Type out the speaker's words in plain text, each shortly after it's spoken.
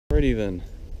Alrighty then.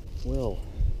 Well,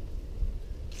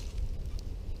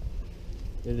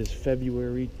 it is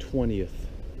February 20th,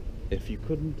 if you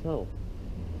couldn't tell.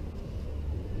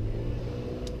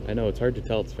 I know it's hard to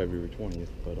tell it's February 20th,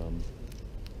 but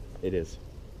it is.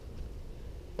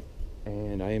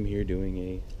 And I am here doing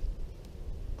a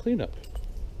cleanup.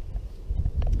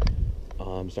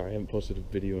 Sorry, I haven't posted a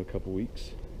video in a couple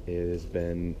weeks. It has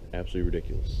been absolutely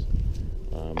ridiculous.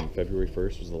 February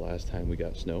 1st was the last time we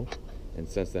got snow, and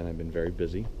since then I've been very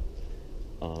busy.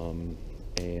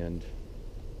 And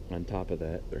on top of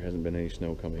that, there hasn't been any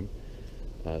snow coming.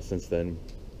 Since then,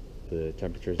 the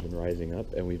temperature's been rising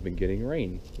up, and we've been getting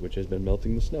rain, which has been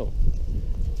melting the snow.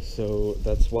 So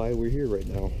that's why we're here right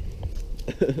now.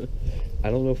 I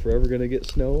don't know if we're ever gonna get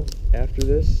snow after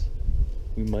this.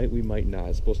 We might not.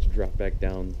 It's supposed to drop back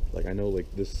down. Like, I know,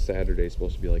 like, this Saturday is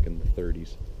supposed to be like in the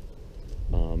 30s.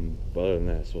 But other than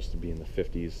that, it's supposed to be in the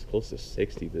 50s, close to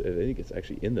 60. I think it's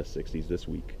actually in the 60s this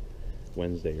week,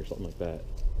 Wednesday or something like that.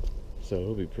 So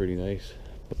it'll be pretty nice.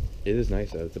 It is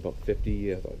nice out. It's about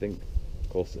 50, I think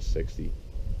close to 60.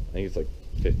 I think it's like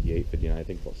 58, 59. I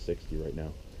think it's about 60 right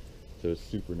now. So it's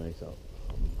super nice out.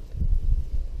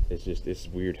 It's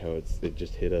weird how it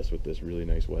just hit us with this really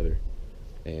nice weather.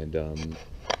 And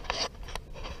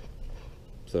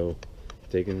so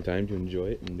taking the time to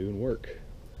enjoy it and doing work,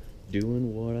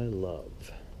 doing what I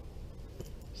love.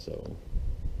 So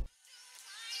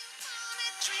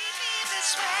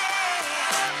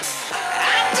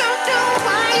I don't know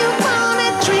why you wanna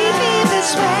treat me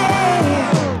this way.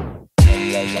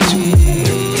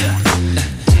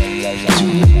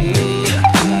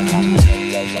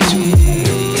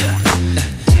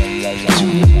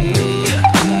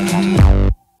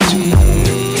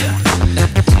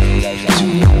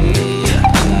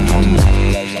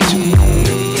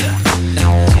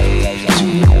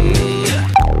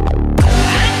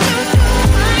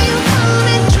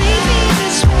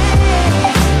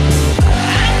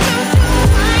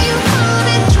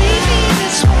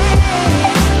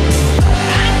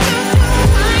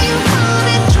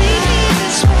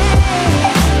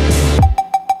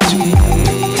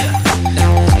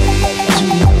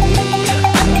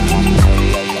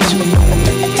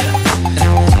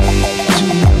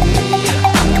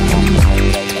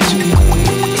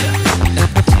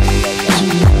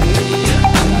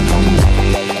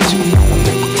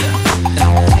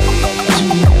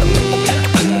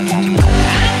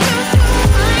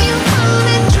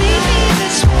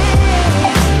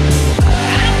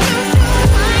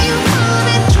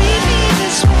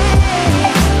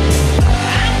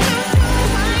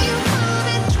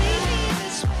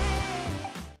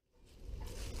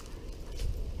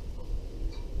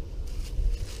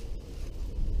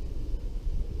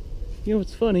 You know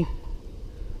what's funny?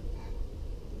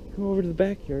 Come over to the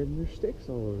backyard and there's sticks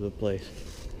all over the place.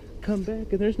 Come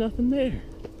back and there's nothing there.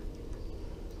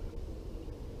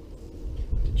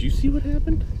 Did you see what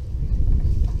happened?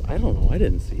 I don't know, I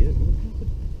didn't see it. What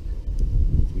happened?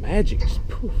 It's magic, just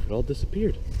poof, it all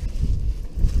disappeared.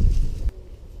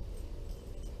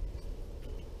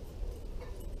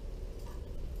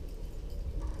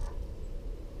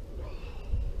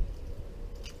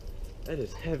 That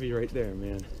is heavy right there,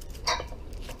 man.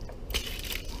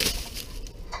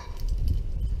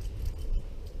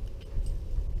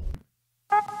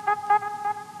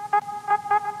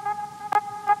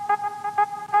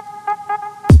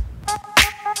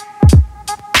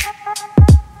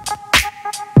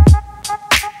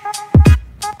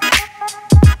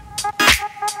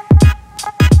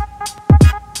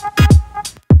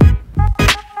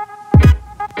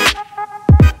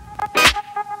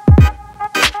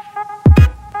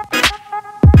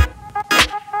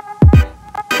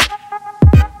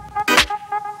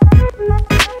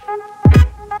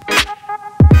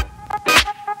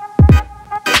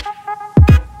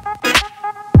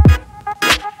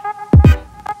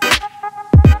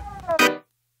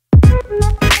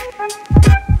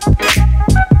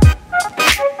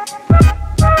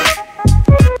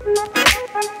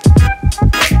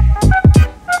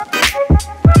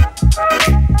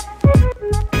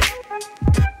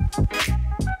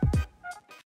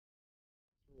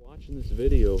 This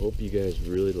video, hope you guys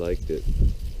really liked it,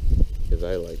 because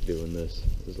I like doing this.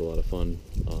 It was a lot of fun.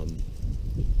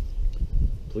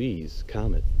 Please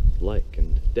comment, like,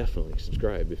 and definitely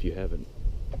subscribe if you haven't.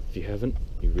 If you haven't,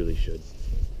 you really should.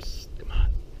 Psst, come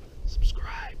on,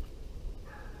 subscribe.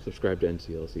 Subscribe to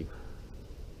NCLC.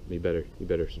 You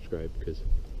better subscribe, because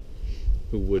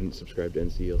who wouldn't subscribe to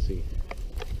NCLC?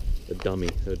 A dummy.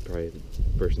 That'd probably be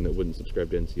the person that wouldn't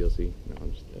subscribe to NCLC. No,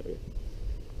 I'm just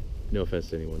no offense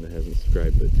to anyone that hasn't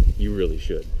subscribed, but you really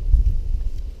should.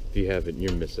 If you haven't,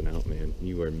 you're missing out, man.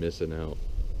 You are missing out.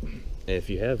 And if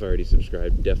you have already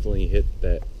subscribed, definitely hit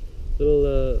that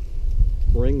little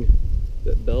ring,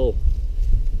 that bell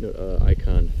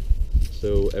icon.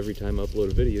 So every time I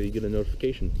upload a video, you get a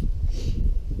notification.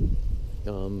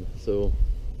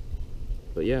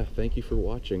 But yeah, thank you for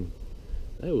watching.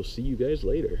 I will see you guys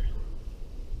later.